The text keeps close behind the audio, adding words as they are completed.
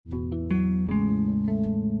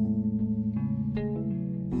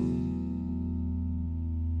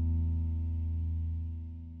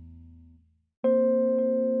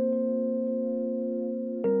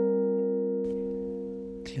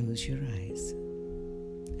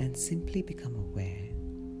and simply become aware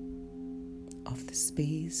of the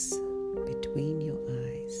space between your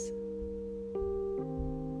eyes.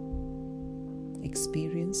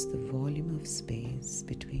 Experience the volume of space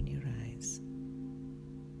between your eyes.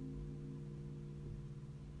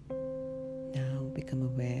 Now become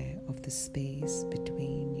aware of the space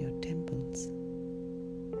between your temples.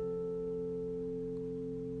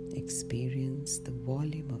 Experience the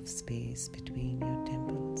volume of space between your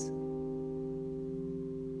temples.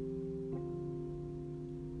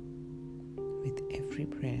 With every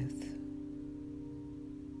breath,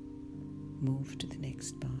 move to the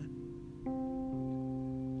next part.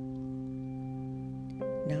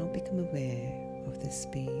 Now become aware of the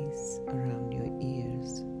space around your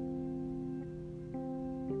ears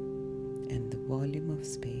and the volume of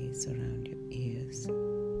space around your ears.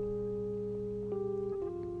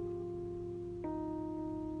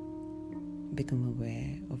 Become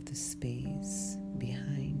aware of the space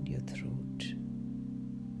behind your throat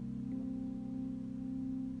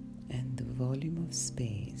and the volume of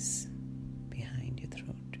space behind your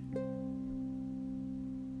throat.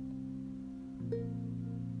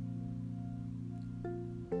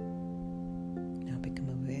 Now become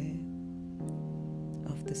aware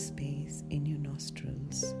of the space in your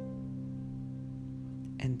nostrils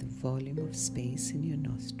and the volume of space in your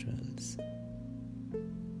nostrils.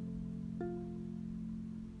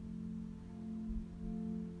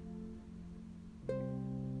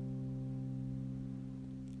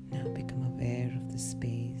 Now become aware of the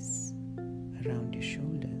space around your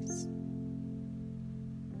shoulders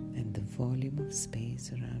and the volume of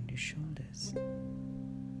space around your shoulders.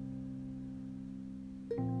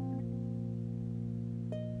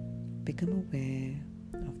 Become aware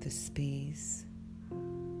of the space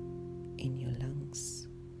in your lungs,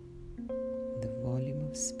 the volume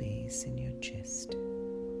of space in your chest.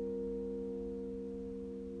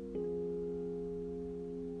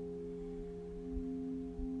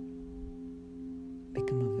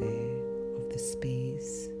 Become aware of the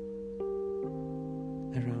space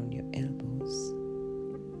around your elbows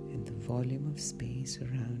and the volume of space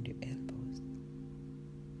around your elbows.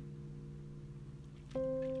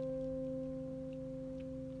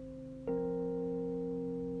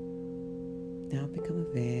 Now become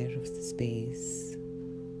aware of the space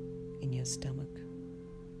in your stomach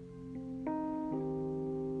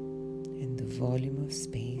and the volume of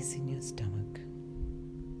space in your stomach.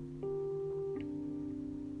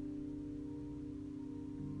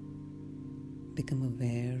 Become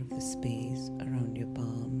aware of the space around your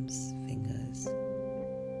palms, fingers,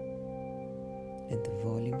 and the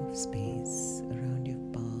volume of space around your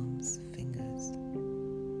palms, fingers.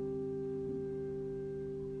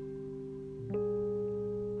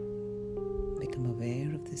 Become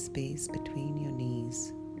aware of the space between your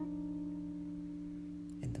knees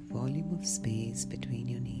and the volume of space between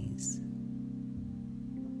your knees.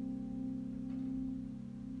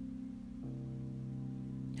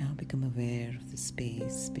 Now become aware of the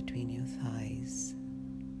space between your thighs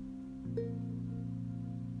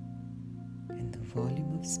and the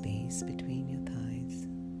volume of space between your thighs.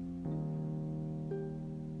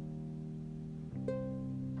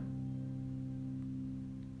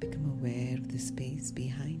 Become aware of the space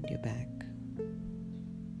behind your back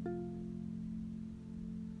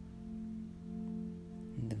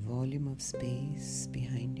and the volume of space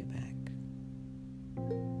behind your back.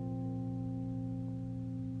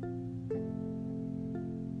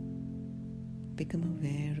 Become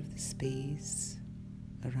aware of the space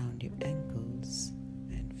around your ankles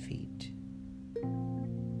and feet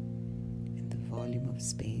and the volume of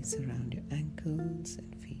space around your ankles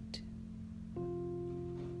and feet.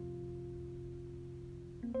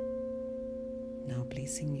 Now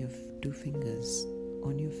placing your two fingers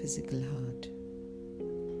on your physical heart,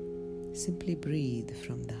 simply breathe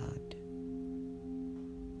from the heart.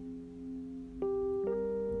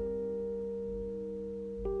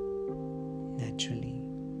 Naturally,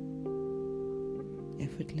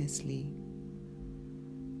 effortlessly,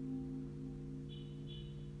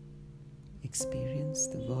 experience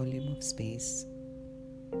the volume of space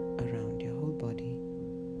around your whole body.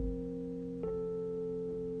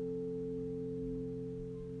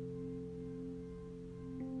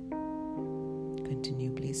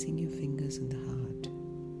 Continue placing your fingers on the heart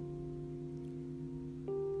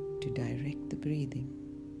to direct the breathing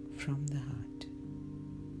from the heart.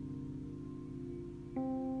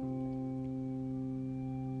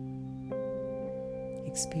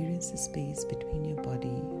 Experience the space between your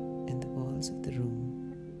body and the walls of the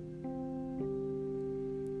room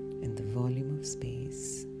and the volume of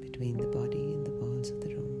space between the body and the walls of the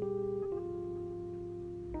room.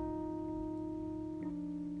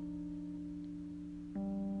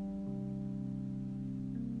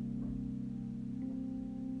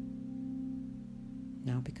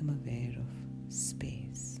 Now become aware of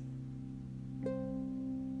space.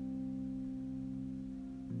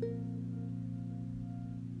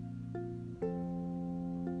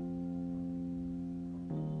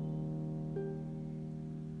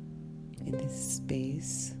 In this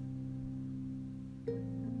space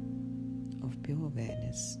of pure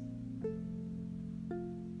awareness,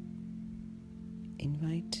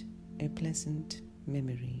 invite a pleasant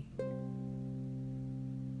memory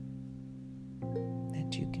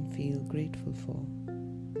that you can feel grateful for.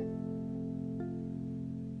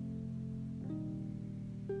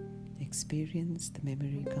 Experience the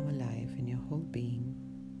memory come alive in your whole being,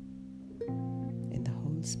 in the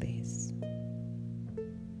whole space.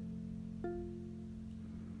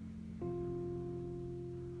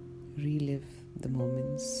 Relive the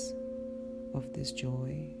moments of this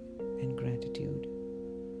joy and gratitude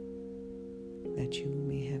that you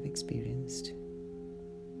may have experienced,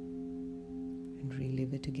 and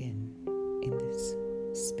relive it again in this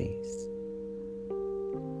space.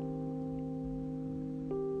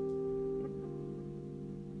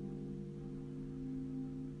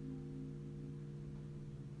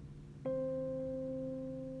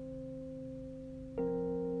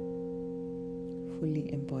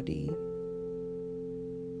 Fully embody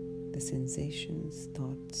the sensations,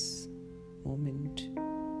 thoughts, moment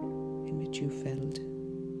in which you felt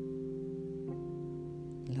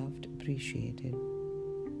loved, appreciated,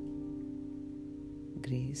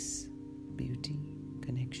 grace, beauty,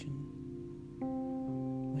 connection,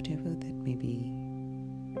 whatever that may be,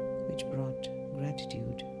 which brought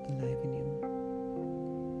gratitude alive in you.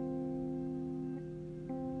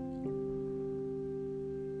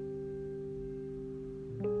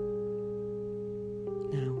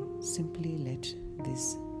 Simply let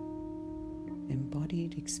this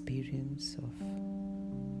embodied experience of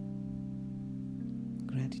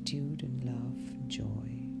gratitude and love and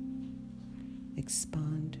joy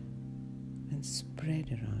expand and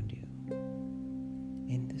spread around you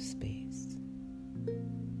in the space.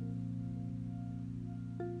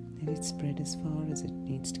 Let it spread as far as it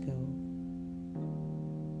needs to go.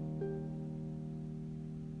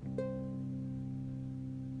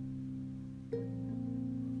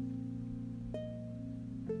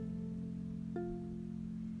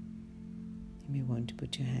 You may want to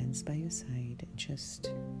put your hands by your side and just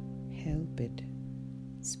help it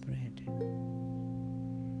spread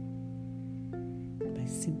by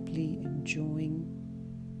simply enjoying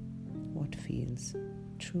what feels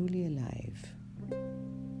truly alive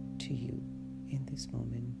to you in this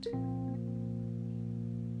moment.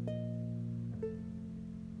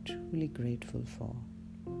 Truly grateful for.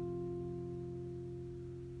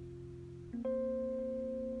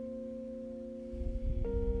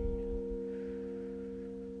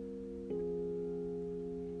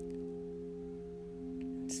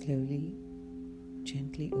 Slowly,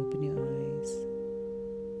 gently open your eyes,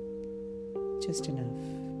 just enough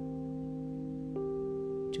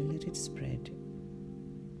to let it spread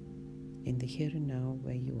in the here and now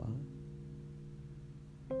where you are.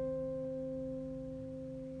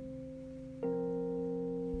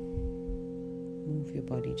 Move your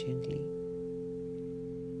body gently.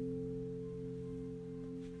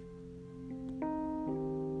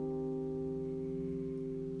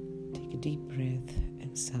 Take a deep breath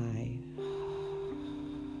and sigh.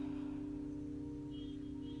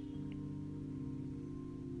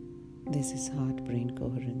 This is heart-brain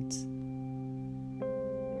coherence.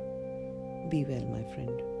 Be well, my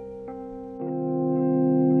friend.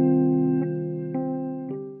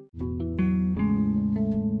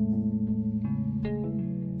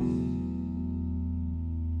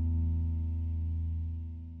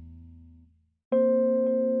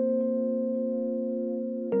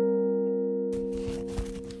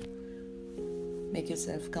 Make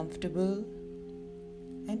yourself comfortable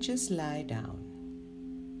and just lie down.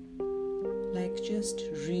 Like just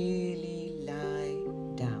really lie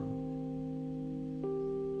down.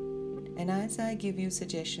 And as I give you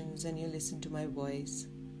suggestions and you listen to my voice,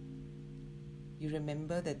 you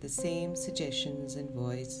remember that the same suggestions and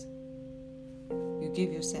voice you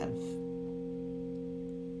give yourself.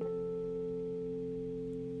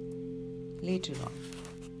 Later on.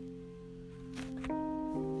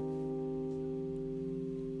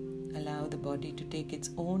 Allow the body to take its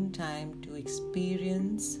own time to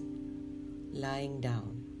experience lying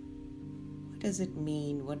down. What does it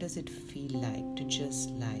mean? What does it feel like to just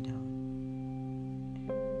lie down?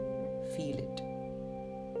 Feel it.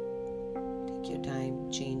 Take your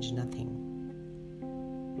time, change nothing.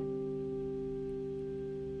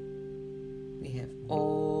 We have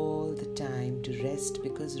all the time to rest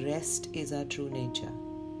because rest is our true nature.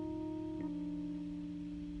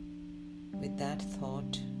 that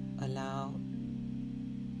thought, allow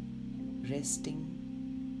resting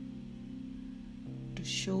to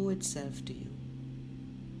show itself to you.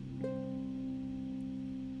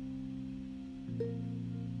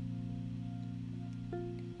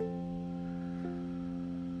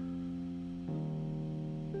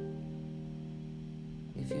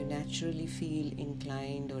 If you naturally feel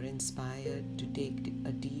inclined or inspired to take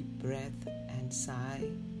a deep breath and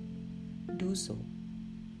sigh, do so.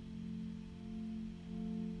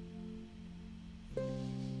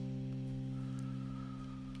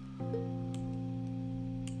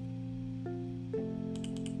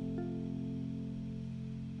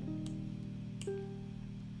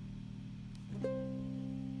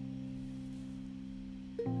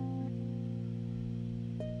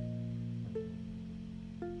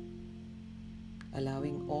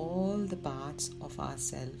 Allowing all the parts of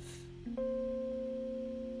ourself,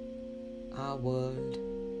 our world,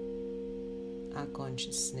 our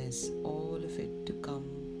consciousness, all of it to come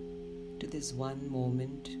to this one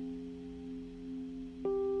moment,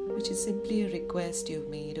 which is simply a request you've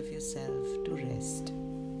made of yourself to rest.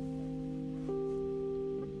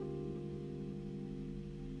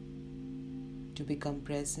 To become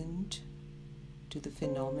present to the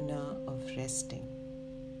phenomena of resting.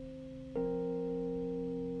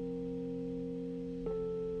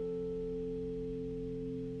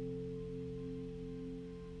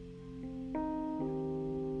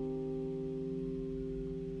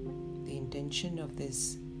 The intention of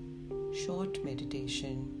this short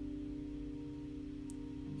meditation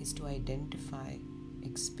is to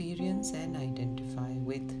experience and identify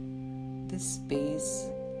with this space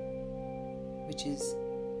which is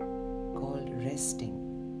called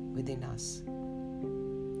resting within us.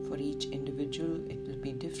 For each individual, it will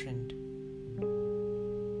be different.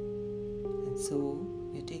 And so,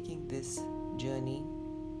 we're taking this journey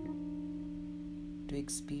to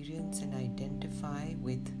experience and identify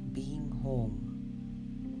with being home,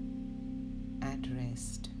 at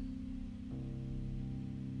rest.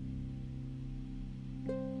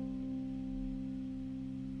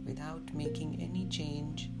 Without making any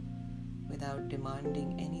change, without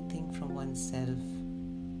demanding anything from oneself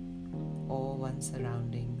or one's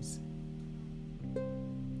surroundings.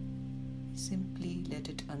 Simply let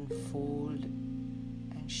it unfold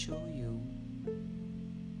and show you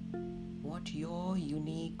what your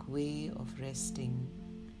unique way of resting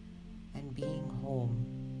and being home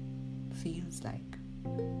feels like.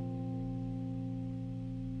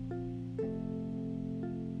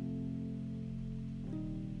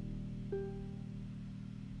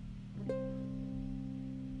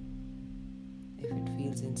 If it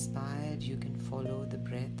feels inspired, you can follow the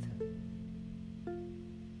breath.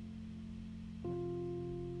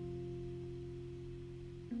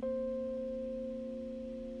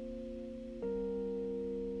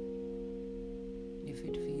 If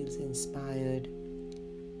it feels inspired,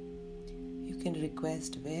 you can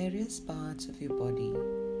request various parts of your body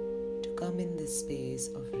to come in this space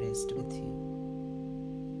of rest with you.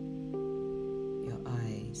 Your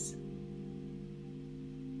eyes,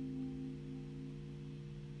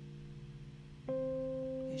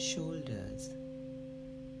 your shoulders.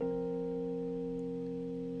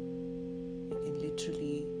 You can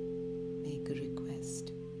literally make a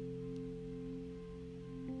request.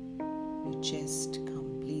 Your chest,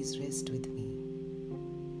 come, please rest with me.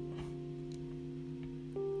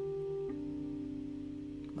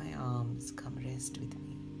 My arms, come rest with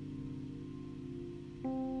me.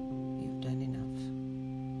 You've done enough.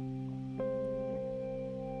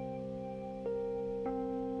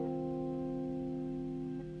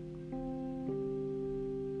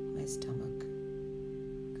 My stomach,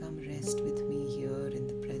 come rest with me here in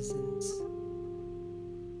the presence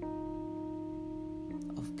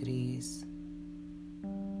of grace,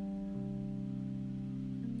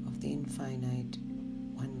 of the infinite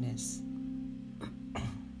oneness.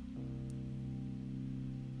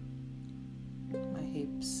 My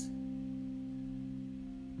hips,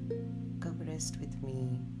 come rest with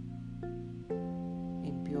me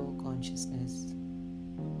in pure consciousness.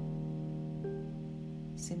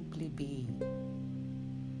 Simply be.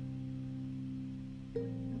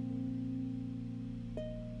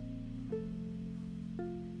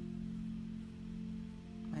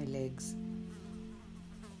 My legs,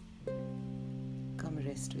 come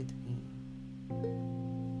rest with me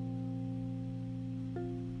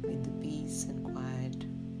in the peace and quiet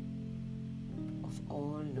of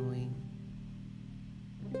all knowing.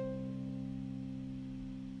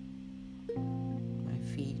 My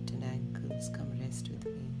feet and ankles, come rest with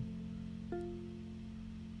me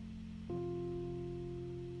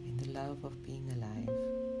in the love of being alive.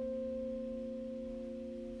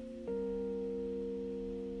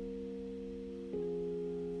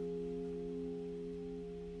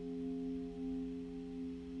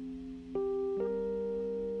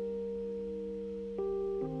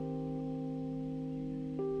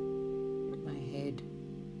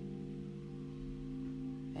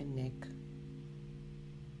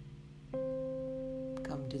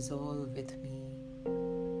 dissolve with me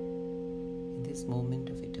in this moment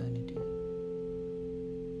of eternity.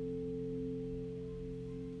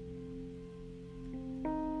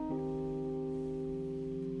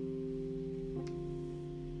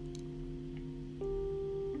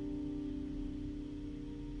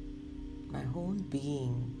 My whole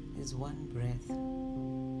being is one breath.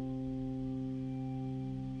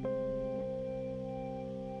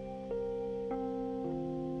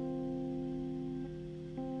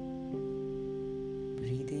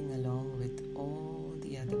 Breathing along with all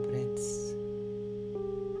the other breaths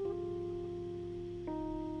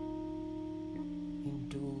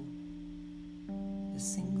into the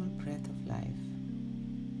single breath of life.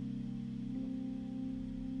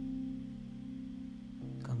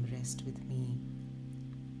 Come rest with me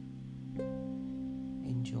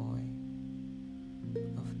in joy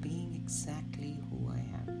of being exactly who I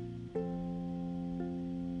am.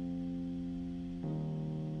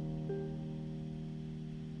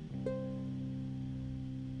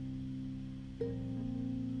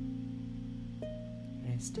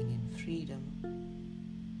 Resting in freedom,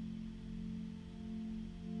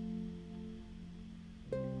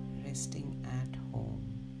 resting at home.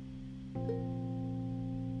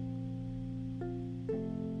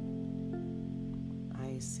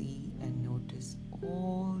 I see and notice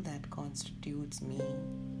all that constitutes me,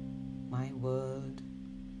 my world,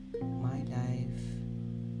 my life,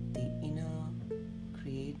 the inner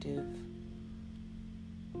creative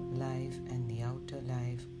life and the outer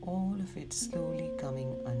life, all of it slowly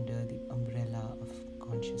coming under the umbrella of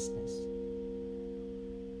consciousness.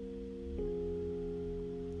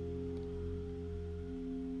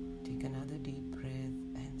 Take another deep breath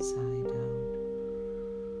and sigh it out.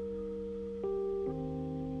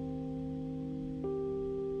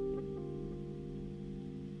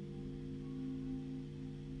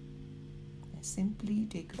 And simply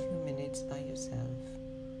take a few minutes by yourself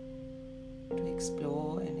to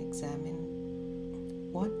explore and examine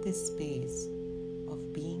what this space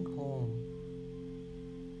of being home,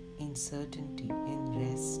 in certainty, in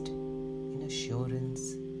rest, in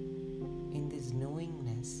assurance, in this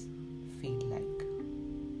knowingness feel like.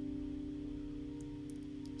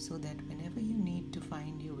 So that whenever you need to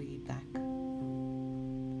find your way back,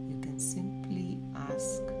 you can simply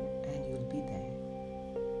ask and you'll be there.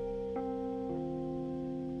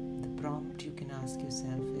 The prompt you can ask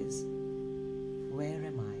yourself is, where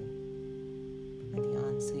am I? And the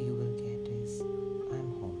answer you will get is,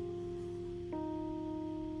 I'm home.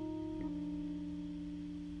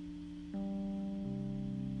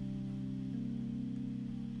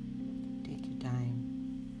 Take your time.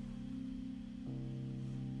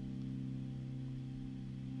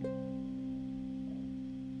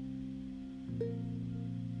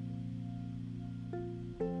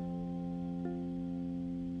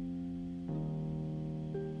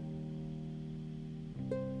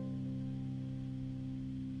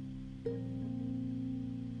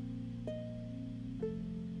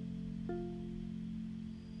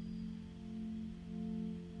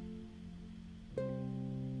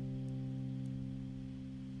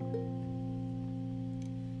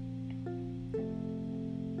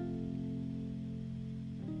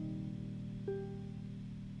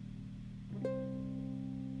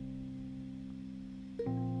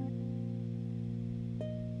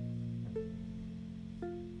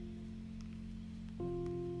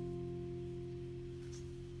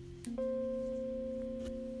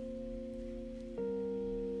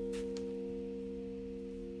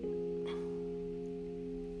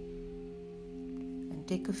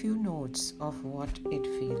 Take a few notes of what it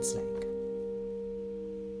feels like.